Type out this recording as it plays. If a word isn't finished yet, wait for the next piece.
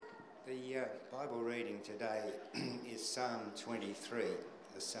The Bible reading today is Psalm 23,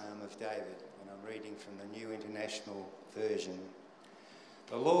 the Psalm of David, and I'm reading from the New International Version.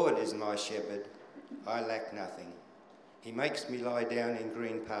 The Lord is my shepherd, I lack nothing. He makes me lie down in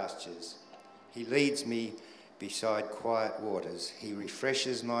green pastures. He leads me beside quiet waters. He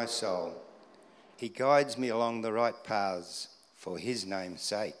refreshes my soul. He guides me along the right paths for his name's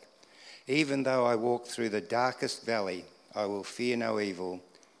sake. Even though I walk through the darkest valley, I will fear no evil.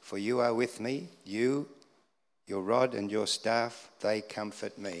 For you are with me, your rod and your staff, they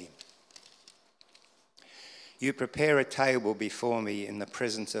comfort me. You prepare a table before me in the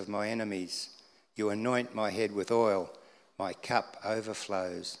presence of my enemies. You anoint my head with oil, my cup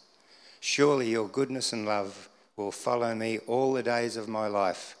overflows. Surely your goodness and love will follow me all the days of my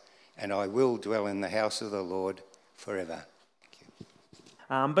life, and I will dwell in the house of the Lord forever.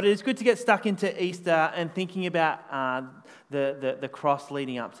 But it is good to get stuck into Easter and thinking about the cross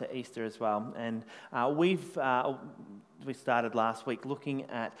leading up to Easter as well. And we started last week looking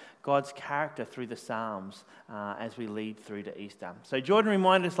at God's character through the Psalms as we lead through to Easter. So Jordan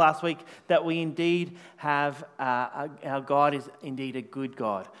reminded us last week that we indeed have, our God is indeed a good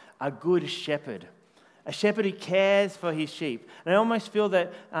God, a good shepherd. A shepherd who cares for his sheep. And I almost feel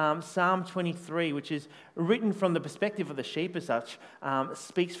that Psalm 23, which is written from the perspective of the sheep as such,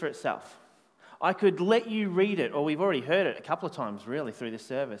 speaks for itself. I could let you read it, or we've already heard it a couple of times really through this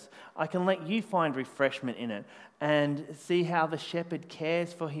service. I can let you find refreshment in it and see how the shepherd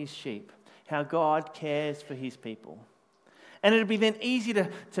cares for his sheep, how God cares for his people. And it'd be then easy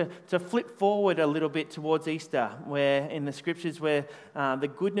to flip forward a little bit towards Easter, where in the scriptures where the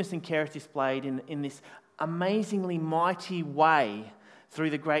goodness and care is displayed in this amazingly mighty way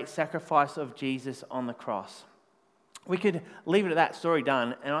through the great sacrifice of Jesus on the cross. We could leave it at that, story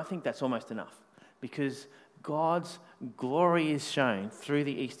done, and I think that's almost enough, because God's glory is shown through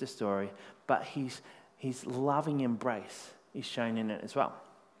the Easter story, but his loving embrace is shown in it as well.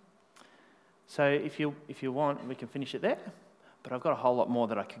 So if you want, we can finish it there. But I've got a whole lot more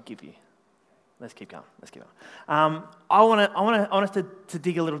that I could give you. Let's keep going. I want us to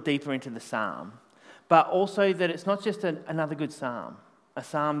dig a little deeper into the psalm, but also that it's not just another good psalm, a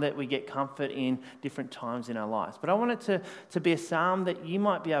psalm that we get comfort in different times in our lives. But I want it to be a psalm that you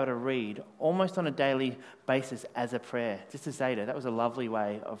might be able to read almost on a daily basis as a prayer. Just to say that was a lovely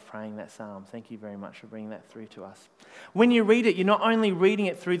way of praying that psalm. Thank you very much for bringing that through to us. When you read it, you're not only reading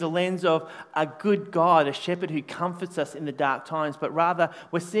it through the lens of a good God, a shepherd who comforts us in the dark times, but rather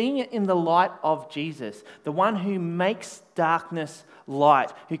we're seeing it in the light of Jesus, the one who makes darkness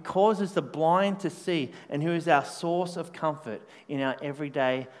light, who causes the blind to see, and who is our source of comfort in our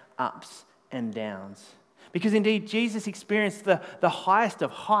everyday ups and downs. Because indeed, Jesus experienced the highest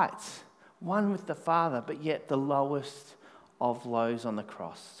of heights, one with the Father, but yet the lowest of lows on the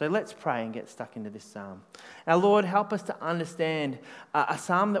cross. So let's pray and get stuck into this psalm. Our Lord, help us to understand a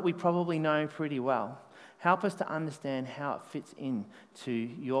psalm that we probably know pretty well. Help us to understand how it fits into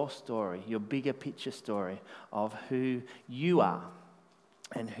your story, your bigger picture story of who you are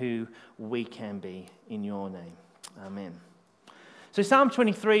and who we can be in your name. Amen. So Psalm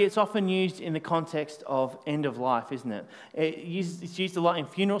 23, it's often used in the context of end of life, isn't it? It's used a lot in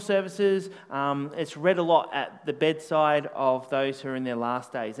funeral services. It's read a lot at the bedside of those who are in their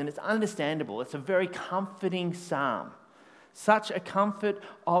last days. And it's understandable. It's a very comforting psalm. Such a comfort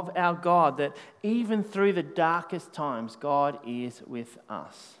of our God that even through the darkest times, God is with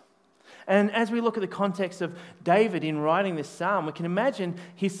us. And as we look at the context of David in writing this psalm, we can imagine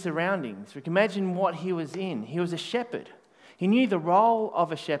his surroundings. We can imagine what he was in. He was a shepherd. He knew the role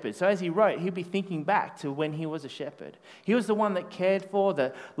of a shepherd. So as he wrote, he'd be thinking back to when he was a shepherd. He was the one that cared for,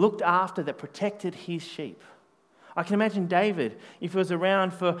 that looked after, that protected his sheep. I can imagine David, if he was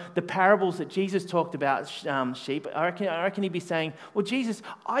around for the parables that Jesus talked about sheep, I reckon he'd be saying, well, Jesus,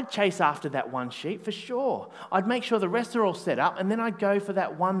 I'd chase after that one sheep for sure. I'd make sure the rest are all set up, and then I'd go for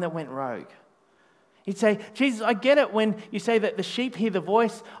that one that went rogue. He'd say, Jesus, I get it when you say that the sheep hear the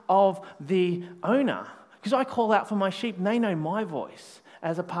voice of the owner, because I call out for my sheep and they know my voice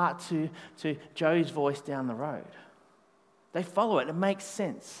as apart to Joe's voice down the road. They follow it. It makes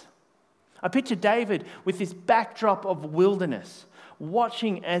sense. I picture David with this backdrop of wilderness,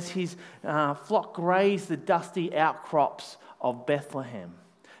 watching as his flock graze the dusty outcrops of Bethlehem,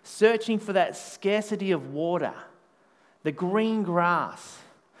 searching for that scarcity of water, the green grass,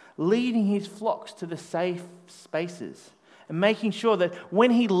 leading his flocks to the safe spaces, and making sure that when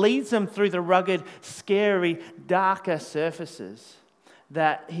he leads them through the rugged, scary, darker surfaces,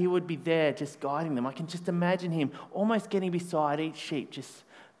 that he would be there just guiding them. I can just imagine him almost getting beside each sheep, just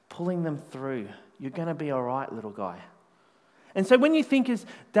pulling them through. You're going to be all right, little guy. And so when you think as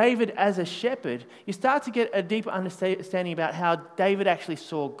David as a shepherd, you start to get a deeper understanding about how David actually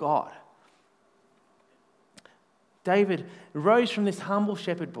saw God. David rose from this humble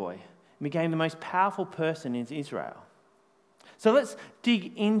shepherd boy and became the most powerful person in Israel. So let's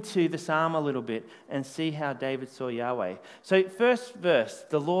dig into the psalm a little bit and see how David saw Yahweh. So first verse,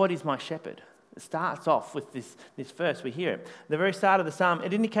 the Lord is my shepherd. It starts off with this verse, we hear it. The very start of the psalm,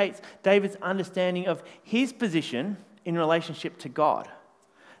 it indicates David's understanding of his position in relationship to God.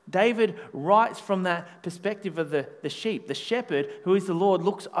 David writes from that perspective of the sheep. The shepherd, who is the Lord,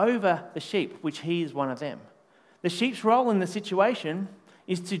 looks over the sheep, which he is one of them. The sheep's role in the situation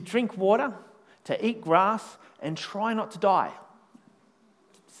is to drink water, to eat grass, and try not to die.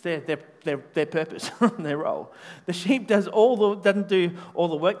 It's their purpose, their role. The sheep doesn't do all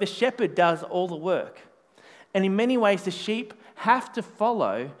the work. The shepherd does all the work. And in many ways, the sheep have to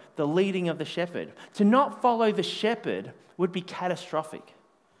follow the leading of the shepherd. To not follow the shepherd would be catastrophic.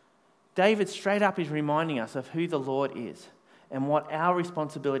 David straight up is reminding us of who the Lord is and what our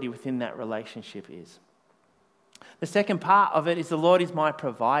responsibility within that relationship is. The second part of it is the Lord is my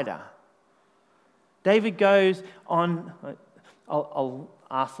provider. David goes on,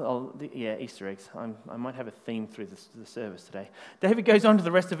 Easter eggs. I might have a theme through the service today. David goes on to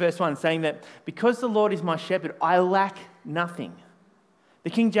the rest of verse 1 saying that because the Lord is my shepherd, I lack nothing. The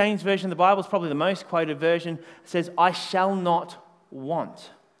King James Version of the Bible is probably the most quoted version. It says, I shall not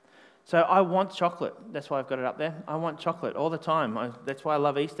want. So I want chocolate. That's why I've got it up there. I want chocolate all the time. That's why I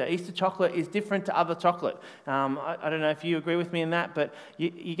love Easter. Easter chocolate is different to other chocolate. I don't know if you agree with me in that, but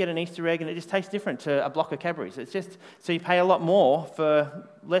you get an Easter egg and it just tastes different to a block of Cadbury's. It's just, so you pay a lot more for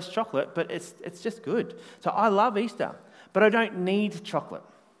less chocolate, but it's just good. So I love Easter, but I don't need chocolate.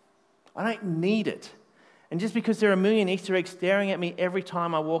 I don't need it. And just because there are a million Easter eggs staring at me every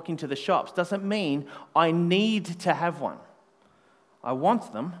time I walk into the shops doesn't mean I need to have one. I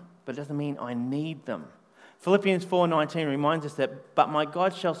want them, but it doesn't mean I need them. Philippians 4:19 reminds us that, but my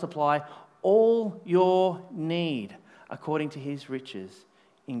God shall supply all your need according to his riches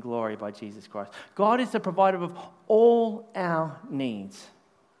in glory by Jesus Christ. God is the provider of all our needs,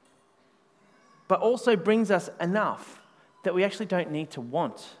 but also brings us enough that we actually don't need to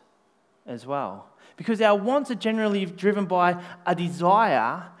want as well. Because our wants are generally driven by a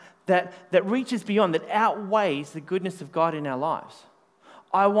desire that reaches beyond, that outweighs the goodness of God in our lives.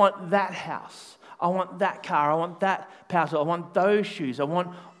 I want that house. I want that car. I want that power tool. I want those shoes. I want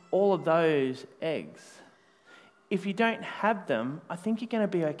all of those eggs. If you don't have them, I think you're going to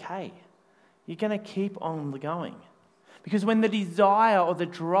be okay. You're going to keep on going. Because when the desire or the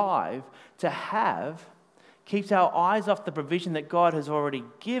drive to have keeps our eyes off the provision that God has already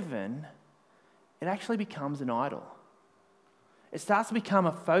given, it actually becomes an idol. It starts to become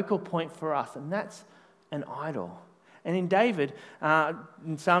a focal point for us, and that's an idol. And in David,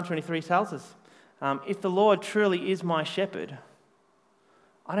 in Psalm 23 tells us, if the Lord truly is my shepherd,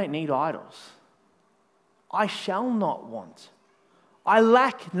 I don't need idols. I shall not want. I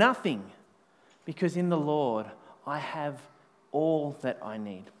lack nothing, because in the Lord I have all that I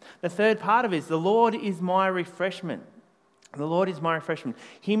need. The third part of it is, the Lord is my refreshment. The Lord is my refreshment.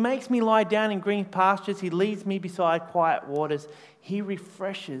 He makes me lie down in green pastures. He leads me beside quiet waters. He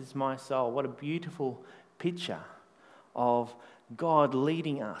refreshes my soul. What a beautiful picture of God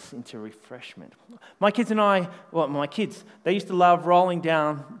leading us into refreshment. My kids, they used to love rolling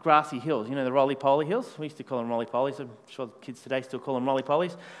down grassy hills. You know, the roly-poly hills? We used to call them roly-polies. I'm sure the kids today still call them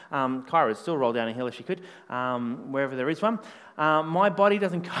roly-polies. Kyra would still roll down a hill if she could, wherever there is one. My body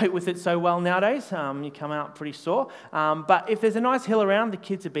doesn't cope with it so well nowadays. You come out pretty sore. But if there's a nice hill around, the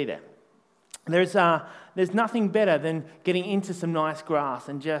kids would be there. There's nothing better than getting into some nice grass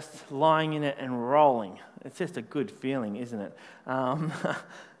and just lying in it and rolling. It's just a good feeling, isn't it?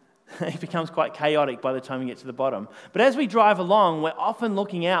 It becomes quite chaotic by the time you get to the bottom. But as we drive along, we're often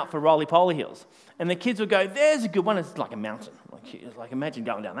looking out for roly-poly hills. And the kids will go, there's a good one. It's like a mountain. Like imagine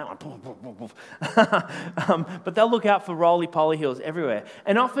going down that one. But they'll look out for roly-poly hills everywhere.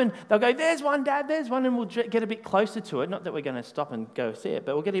 And often they'll go, there's one, Dad, there's one. And we'll get a bit closer to it. Not that we're going to stop and go see it,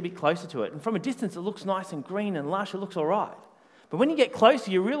 but we'll get a bit closer to it. And from a distance, it looks nice and green and lush. It looks all right. But when you get closer,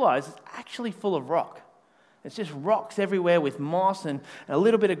 you realize it's actually full of rock. It's just rocks everywhere with moss and a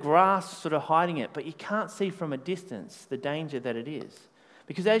little bit of grass sort of hiding it. But you can't see from a distance the danger that it is.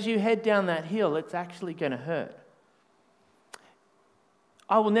 Because as you head down that hill, it's actually going to hurt.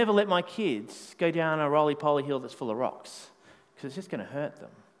 I will never let my kids go down a roly-poly hill that's full of rocks, because it's just going to hurt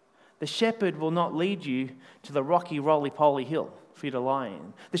them. The shepherd will not lead you to the rocky roly-poly hill for you to lie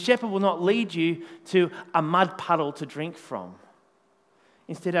in. The shepherd will not lead you to a mud puddle to drink from.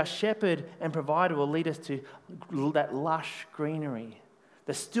 Instead, our shepherd and provider will lead us to that lush greenery,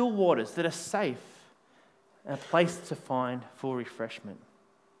 the still waters that are safe, and a place to find full refreshment.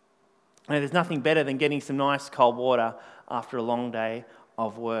 Now, there's nothing better than getting some nice cold water after a long day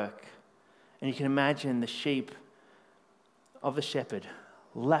of work. And you can imagine the sheep of the shepherd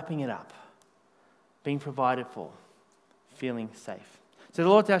lapping it up, being provided for, feeling safe. So the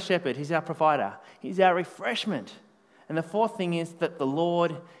Lord's our shepherd, he's our provider, he's our refreshment. And the fourth thing is that the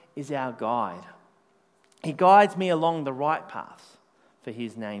Lord is our guide. He guides me along the right paths for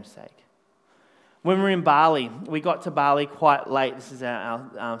his name's sake. When we were in Bali, we got to Bali quite late. This is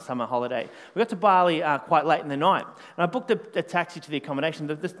our summer holiday. We got to Bali quite late in the night. And I booked a taxi to the accommodation.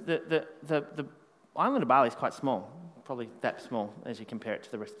 The island of Bali is quite small, probably that small as you compare it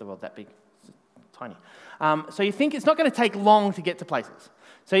to the rest of the world, that big, tiny. So you think it's not going to take long to get to places.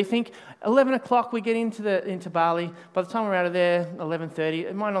 So you think 11 o'clock we get into Bali. By the time we're out of there, 11:30,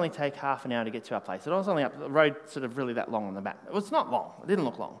 it might only take half an hour to get to our place. It was only up the road sort of really that long on the back. It was not long. It didn't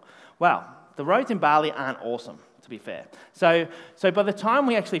look long. Well, the roads in Bali aren't awesome, to be fair. So by the time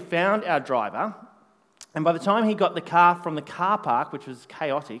we actually found our driver, and by the time he got the car from the car park, which was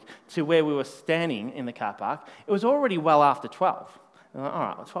chaotic, to where we were standing in the car park, it was already well after 12. And all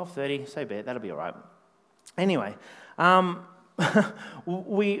right, 12:30, so be it, that'll be all right. Anyway, so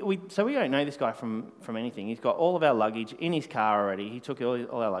we don't know this guy from anything. He's got all of our luggage in his car already. He took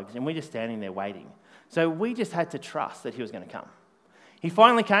all our luggage, and we're just standing there waiting. So we just had to trust that he was going to come. He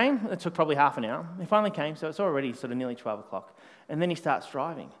finally came. It took probably half an hour. He finally came, so it's already sort of nearly 12 o'clock. And then he starts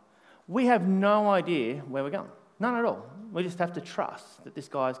driving. We have no idea where we're going. None at all. We just have to trust that this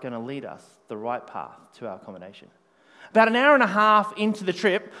guy's going to lead us the right path to our accommodation. About an hour and a half into the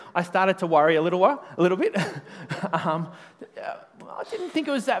trip, I started to worry a little bit. I didn't think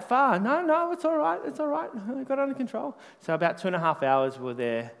it was that far. No, it's all right. We got it under control. So about 2.5 hours we were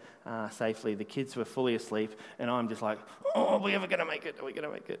there safely. The kids were fully asleep, and I'm just like, are we ever going to make it? Are we going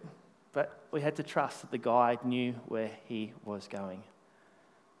to make it? But we had to trust that the guide knew where he was going.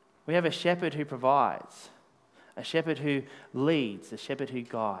 We have a shepherd who provides, a shepherd who leads, a shepherd who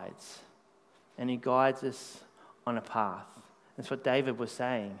guides, and he guides us on a path. That's what David was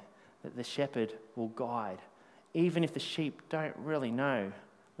saying, that the shepherd will guide, even if the sheep don't really know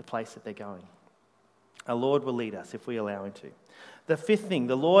the place that they're going. Our Lord will lead us if we allow him to. The fifth thing,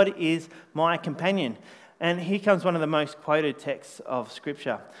 the Lord is my companion. And here comes one of the most quoted texts of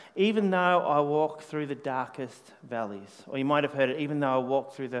Scripture. Even though I walk through the darkest valleys, or you might have heard it, even though I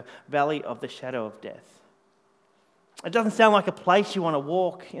walk through the valley of the shadow of death. It doesn't sound like a place you want to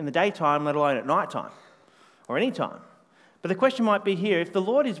walk in the daytime, let alone at nighttime, or any time. But the question might be here, if the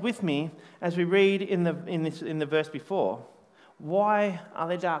Lord is with me, as we read in the verse before, why are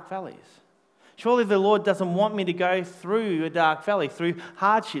there dark valleys? Surely the Lord doesn't want me to go through a dark valley, through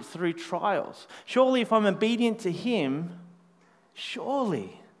hardships, through trials. Surely if I'm obedient to him,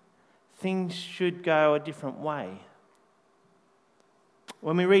 surely things should go a different way.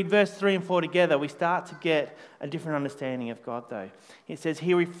 When we read verse 3 and 4 together, we start to get a different understanding of God, though. It says,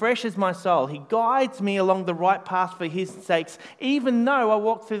 he refreshes my soul. He guides me along the right path for his sakes, even though I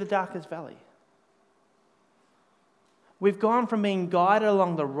walk through the darkest valley. We've gone from being guided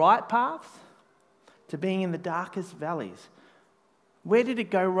along the right path to being in the darkest valleys. Where did it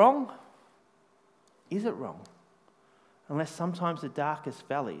go wrong? Is it wrong? Unless sometimes the darkest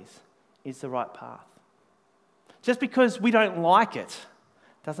valleys is the right path. Just because we don't like it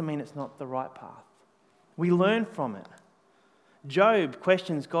doesn't mean it's not the right path. We learn from it. Job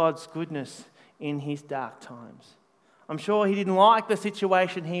questions God's goodness in his dark times. I'm sure he didn't like the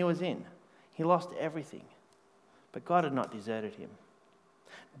situation he was in. He lost everything, but God had not deserted him.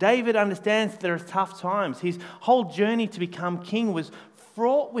 David understands that there are tough times. His whole journey to become king was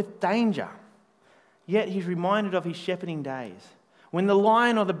fraught with danger. Yet he's reminded of his shepherding days, when the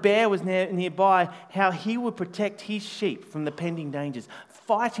lion or the bear was nearby, how he would protect his sheep from the pending dangers,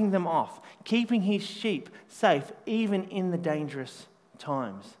 fighting them off, keeping his sheep safe even in the dangerous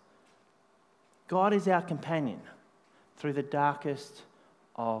times. God is our companion through the darkest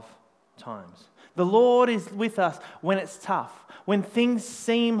of times. The Lord is with us when it's tough, when things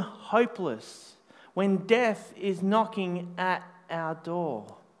seem hopeless, when death is knocking at our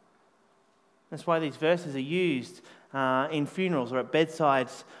door. That's why these verses are used in funerals or at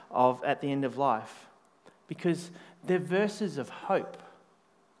bedsides at the end of life, because they're verses of hope.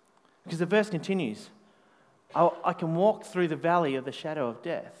 Because the verse continues, I can walk through the valley of the shadow of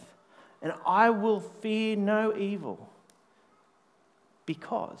death, and I will fear no evil,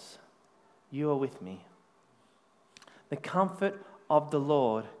 because you are with me. The comfort of the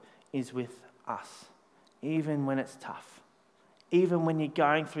Lord is with us, even when it's tough, Even when you're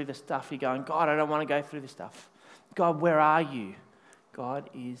going through the stuff, you're going, God, I don't want to go through this stuff. God, where are you? God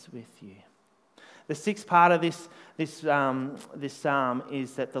is with you. The sixth part of this psalm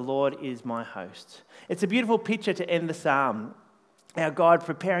is that the Lord is my host. It's a beautiful picture to end the psalm. Our God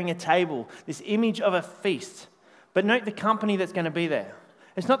preparing a table, this image of a feast. But note the company that's going to be there.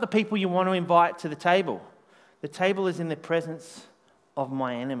 It's not the people you want to invite to the table. The table is in the presence of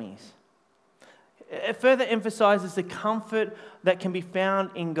my enemies. It further emphasizes the comfort that can be found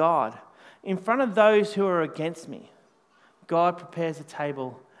in God. In front of those who are against me, God prepares a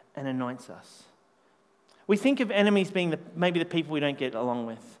table and anoints us. We think of enemies being maybe the people we don't get along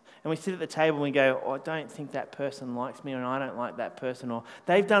with. And we sit at the table and we go, I don't think that person likes me, or I don't like that person, or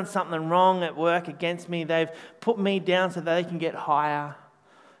they've done something wrong at work against me. They've put me down so they can get higher.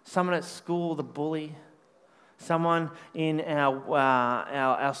 Someone at school, the bully. Someone in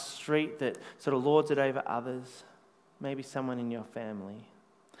our street that sort of lords it over others. Maybe someone in your family.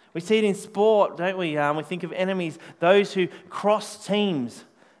 We see it in sport, don't we? We think of enemies, those who cross teams,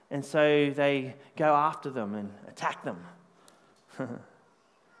 and so they go after them and attack them.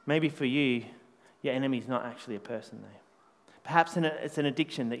 Maybe for you, your enemy's not actually a person, though. Perhaps it's an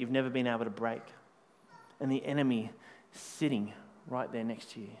addiction that you've never been able to break, and the enemy sitting right there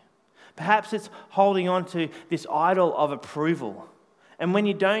next to you. Perhaps it's holding on to this idol of approval. And when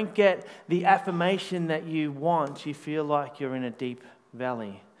you don't get the affirmation that you want, you feel like you're in a deep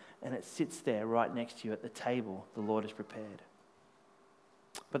valley, and it sits there right next to you at the table the Lord has prepared.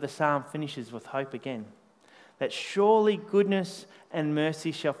 But the psalm finishes with hope again, that surely goodness and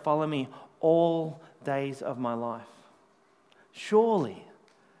mercy shall follow me all days of my life. Surely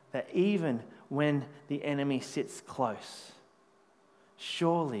that even when the enemy sits close,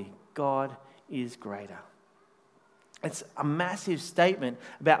 surely God is greater. It's a massive statement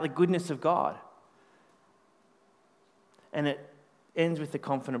about the goodness of God. And it ends with the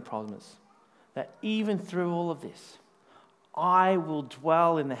confident promise that even through all of this, I will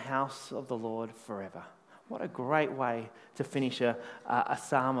dwell in the house of the Lord forever. What a great way to finish a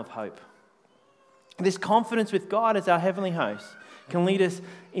psalm of hope. This confidence with God as our heavenly host can lead us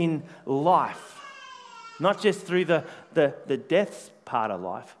in life, not just through the death part of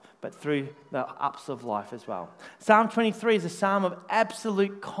life, but through the ups of life as well. Psalm 23 is a psalm of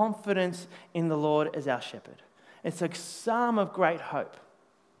absolute confidence in the Lord as our shepherd. It's a psalm of great hope.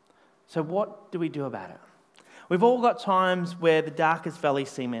 So what do we do about it? We've all got times where the darkest valleys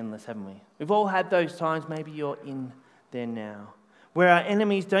seem endless, haven't we? We've all had those times, maybe you're in there now, where our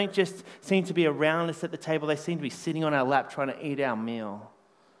enemies don't just seem to be around us at the table, they seem to be sitting on our lap trying to eat our meal.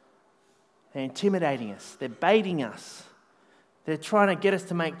 They're intimidating us, they're baiting us, they're trying to get us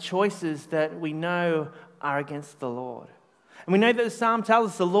to make choices that we know are against the Lord. And we know that the psalm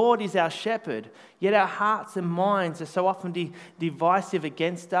tells us the Lord is our shepherd, yet our hearts and minds are so often divisive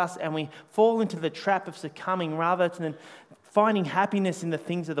against us, and we fall into the trap of succumbing rather than finding happiness in the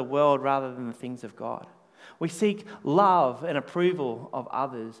things of the world rather than the things of God. We seek love and approval of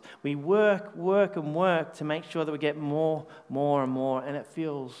others. We work to make sure that we get more, and it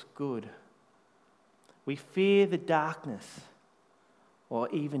feels good. We fear the darkness or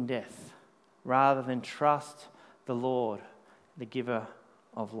even death rather than trust the Lord, the giver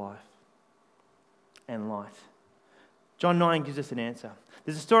of life and light. John 9 gives us an answer.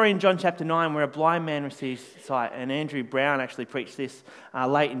 There's a story in John chapter 9 where a blind man receives sight, and Andrew Brown actually preached this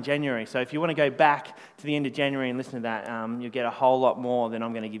late in January. So if you want to go back to the end of January and listen to that, you'll get a whole lot more than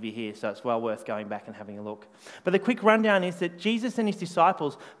I'm going to give you here, so it's well worth going back and having a look. But the quick rundown is that Jesus and his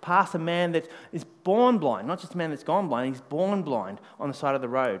disciples pass a man that is born blind, not just a man that's gone blind, he's born blind on the side of the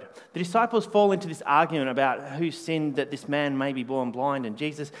road. The disciples fall into this argument about who sinned that this man may be born blind, and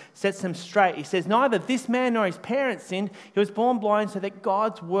Jesus sets them straight. He says, neither this man nor his parents sinned. He was born blind so that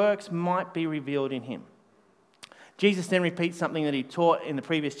God's works might be revealed in him. Jesus then repeats something that he taught in the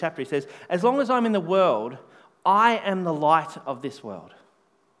previous chapter. He says, as long as I'm in the world, I am the light of this world.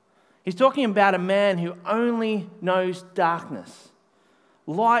 He's talking about a man who only knows darkness.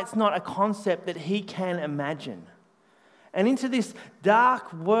 Light's not a concept that he can imagine. And into this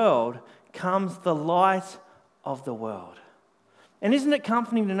dark world comes the light of the world. And isn't it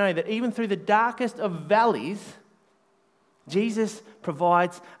comforting to know that even through the darkest of valleys, Jesus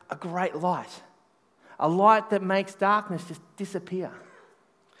provides a great light, a light that makes darkness just disappear.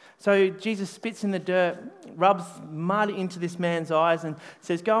 So Jesus spits in the dirt, rubs mud into this man's eyes and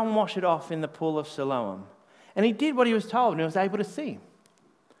says, go and wash it off in the pool of Siloam. And he did what he was told and he was able to see.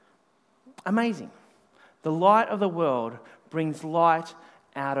 Amazing. The light of the world brings light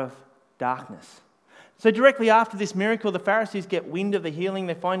out of darkness. So directly after this miracle, the Pharisees get wind of the healing.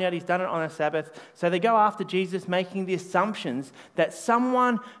 They find out he's done it on a Sabbath. So they go after Jesus, making the assumptions that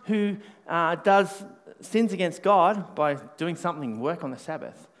someone who sins against God by doing something, work on the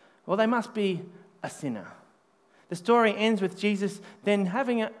Sabbath, well, they must be a sinner. The story ends with Jesus then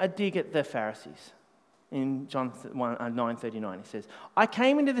having a dig at the Pharisees. In John 9:39, he says, "I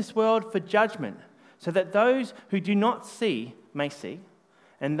came into this world for judgment, so that those who do not see may see,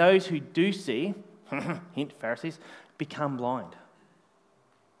 and those who do see," hint Pharisees, "become blind."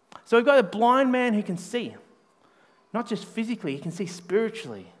 So we've got a blind man who can see, not just physically, he can see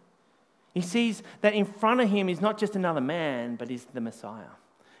spiritually. He sees that in front of him is not just another man, but is the Messiah.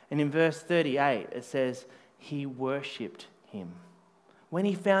 And in verse 38, it says, he worshipped him. When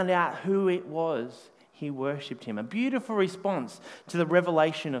he found out who it was, he worshipped him. A beautiful response to the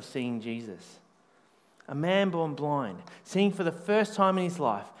revelation of seeing Jesus. A man born blind, seeing for the first time in his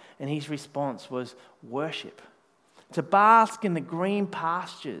life, and his response was worship. To bask in the green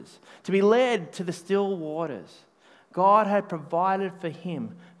pastures, to be led to the still waters. God had provided for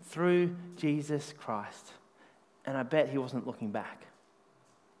him through Jesus Christ. And I bet he wasn't looking back.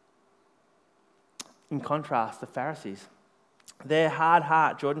 In contrast, the Pharisees, their hard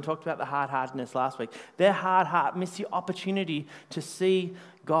heart, Jordan talked about the hard-heartedness last week, their hard heart missed the opportunity to see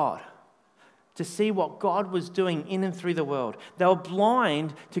God, to see what God was doing in and through the world. They were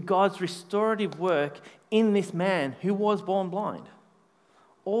blind to God's restorative work in this man who was born blind.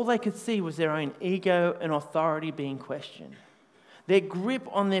 All they could see was their own ego and authority being questioned. Their grip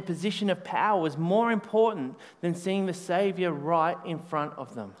on their position of power was more important than seeing the Saviour right in front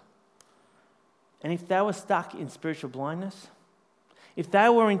of them. And if they were stuck in spiritual blindness, if they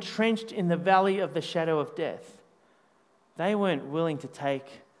were entrenched in the valley of the shadow of death, they weren't willing to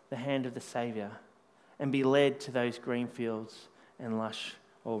take the hand of the Saviour and be led to those green fields and lush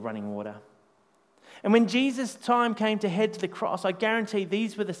or running water. And when Jesus' time came to head to the cross, I guarantee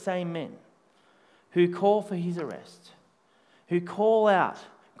these were the same men who call for his arrest, who call out,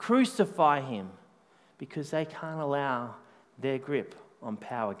 crucify him, because they can't allow their grip on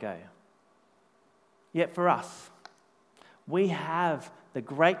power go. Yet for us, we have the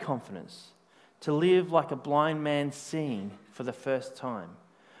great confidence to live like a blind man seeing for the first time.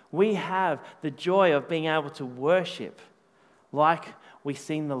 We have the joy of being able to worship like we've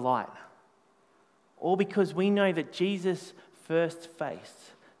seen the light. All because we know that Jesus first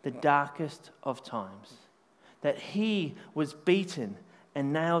faced the darkest of times, that he was beaten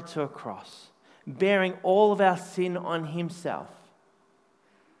and nailed to a cross, bearing all of our sin on himself,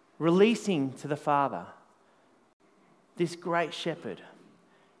 releasing to the Father this great shepherd,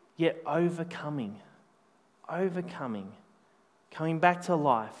 yet overcoming, coming back to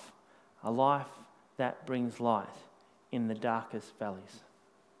life, a life that brings light in the darkest valleys.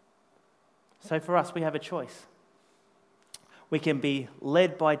 So for us, we have a choice. We can be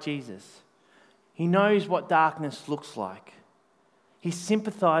led by Jesus. He knows what darkness looks like. He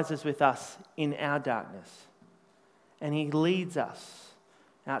sympathizes with us in our darkness. And he leads us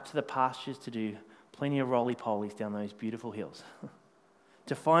out to the pastures to do plenty of roly-polies down those beautiful hills,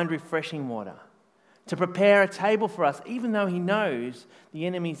 to find refreshing water, to prepare a table for us, even though he knows the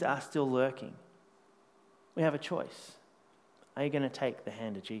enemies are still lurking. We have a choice. Are you going to take the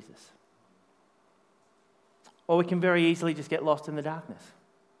hand of Jesus? Or we can very easily just get lost in the darkness.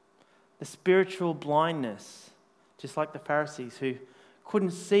 The spiritual blindness, just like the Pharisees who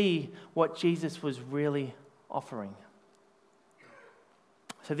couldn't see what Jesus was really offering.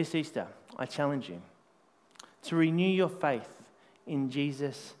 So this Easter, I challenge you to renew your faith in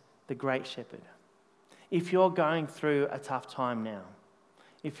Jesus, the great shepherd. If you're going through a tough time now,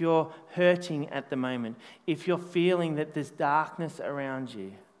 if you're hurting at the moment, if you're feeling that there's darkness around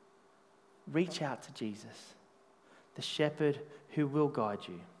you, reach out to Jesus, the shepherd who will guide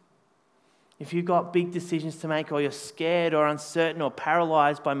you. If you've got big decisions to make, or you're scared or uncertain or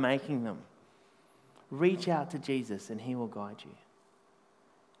paralyzed by making them, reach out to Jesus and he will guide you.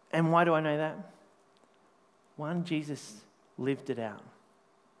 And why do I know that? 1, Jesus lived it out.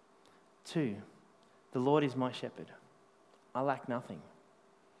 2, the Lord is my shepherd. I lack nothing.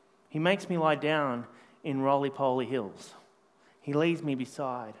 He makes me lie down in roly-poly hills. He leads me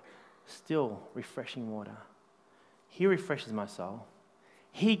beside still refreshing water. He refreshes my soul.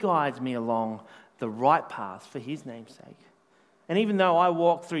 He guides me along the right path for his name's sake. And even though I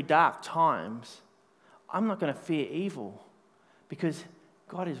walk through dark times, I'm not going to fear evil because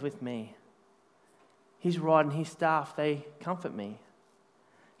God is with me. His rod and his staff, they comfort me.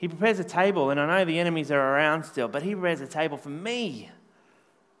 He prepares a table, and I know the enemies are around still, but he prepares a table for me.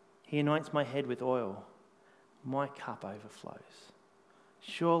 He anoints my head with oil. My cup overflows.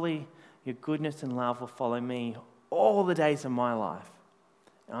 Surely Your goodness and love will follow me all the days of my life,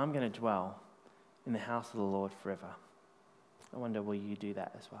 and I'm going to dwell in the house of the Lord forever. I wonder, will you do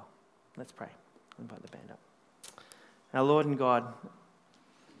that as well? Let's pray. I'll invite the band up. Our Lord and God,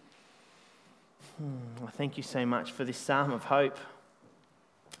 I thank you so much for this psalm of hope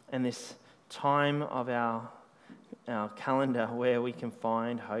and this time of our calendar where we can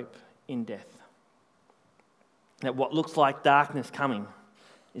find hope in death. That what looks like darkness coming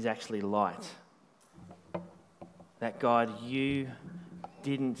is actually light. That God, you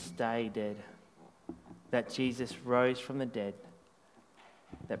didn't stay dead. That Jesus rose from the dead.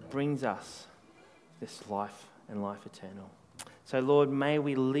 That brings us this life and life eternal. So Lord, may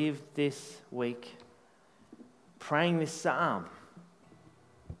we live this week praying this psalm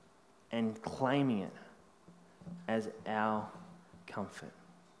and claiming it as our comfort.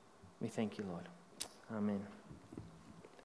 We thank you, Lord. Amen.